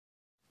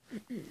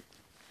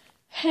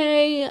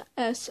Hey,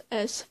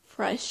 SS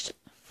Fresh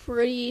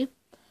Free.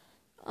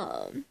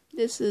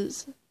 This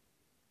is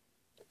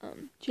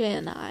Jay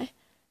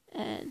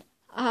and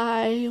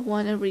I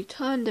want to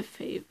return the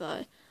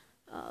favor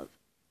of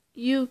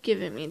you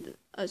giving me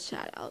a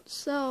shout out.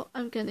 So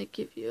I'm gonna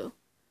give you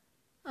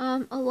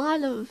a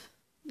lot of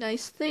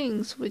nice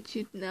things, which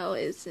you know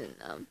isn't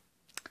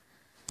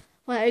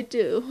what I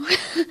do.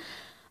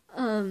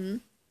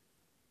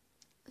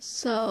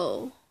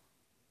 So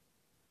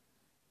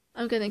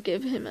I'm gonna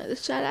give him a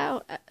shout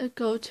out.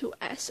 Go to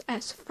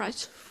SS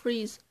Fresh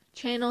Free's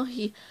channel.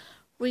 He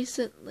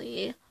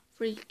recently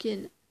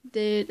freaking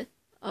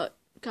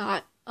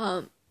got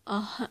over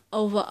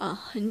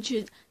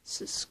 100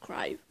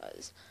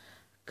 subscribers.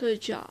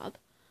 Good job.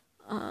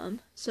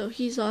 So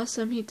he's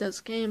awesome. He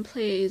does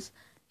gameplays.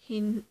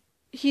 He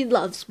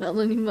loves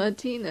Melanie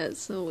Martinez,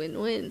 so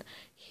win-win.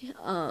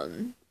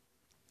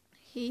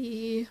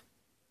 He's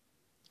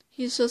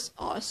just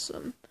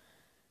awesome.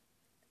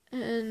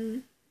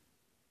 And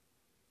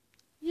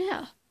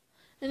yeah.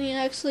 And he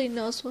actually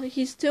knows what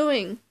he's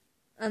doing.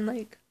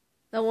 Unlike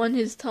the one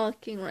who's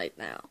talking right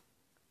now.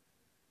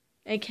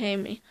 AKA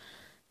me.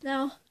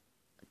 Now,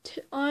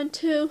 on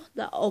to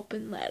the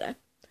open letter.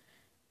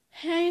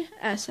 Hey,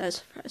 SS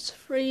Fresh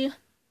Free.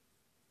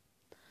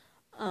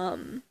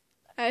 I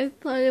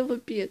thought it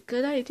would be a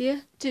good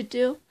idea to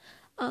do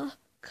a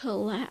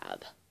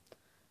collab.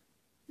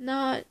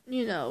 Not,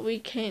 we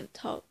can't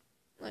talk,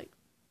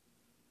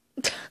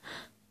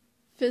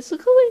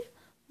 physically,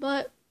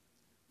 but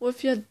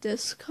with your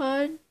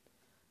Discord,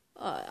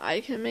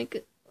 I can make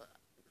it,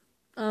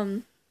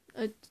 a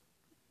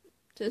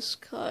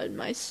Discord.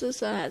 My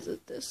sister has a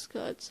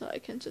Discord, so I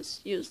can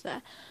just use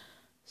that.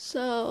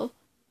 So,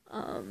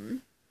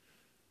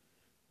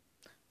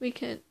 we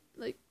can,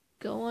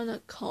 go on a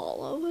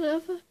call or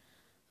whatever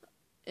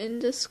in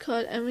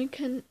Discord, and we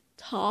can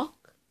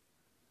talk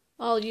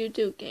while you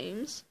do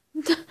games.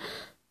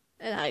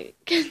 And I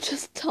can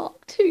just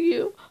talk to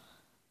you.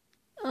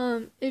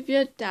 If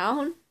you're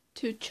down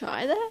to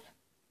try that,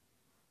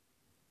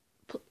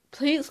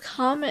 please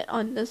comment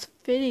on this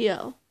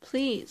video.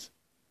 Please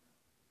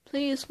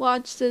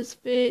watch this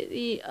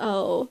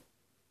video.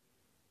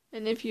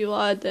 And if you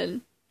are,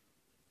 then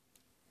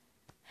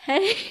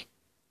hey,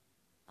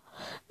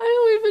 I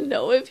don't even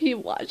know if he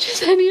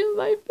watches any of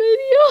my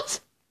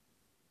videos.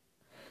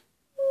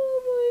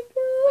 Oh my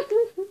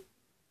god.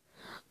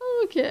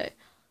 Okay.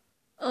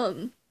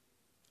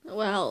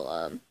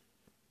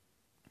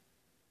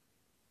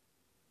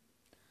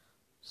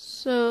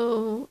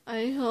 So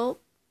I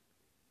hope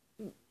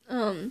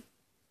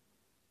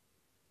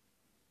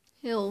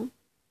he'll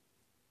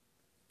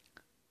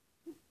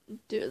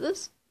do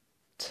this.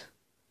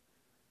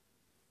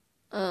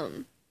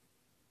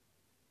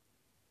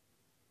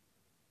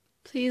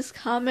 Please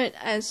comment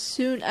as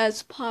soon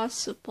as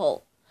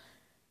possible.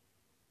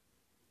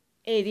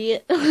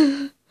 Idiot.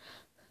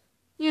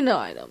 You know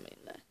I don't mean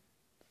that.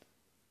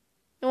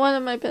 You're one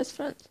of my best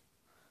friends.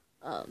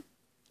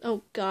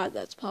 Oh god,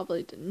 that's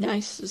probably the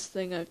nicest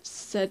thing I've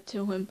said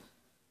to him.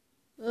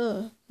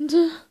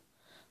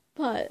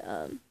 But,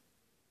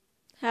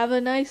 have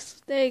a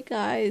nice day,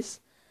 guys.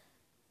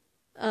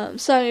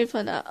 Sorry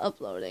for not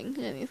uploading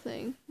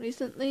anything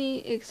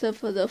recently, except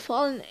for the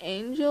Fallen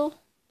Angel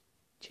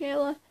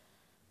trailer.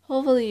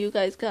 Hopefully you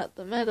guys got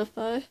the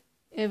metaphor,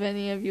 if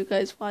any of you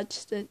guys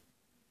watched it.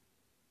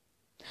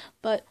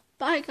 But,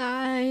 bye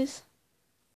guys!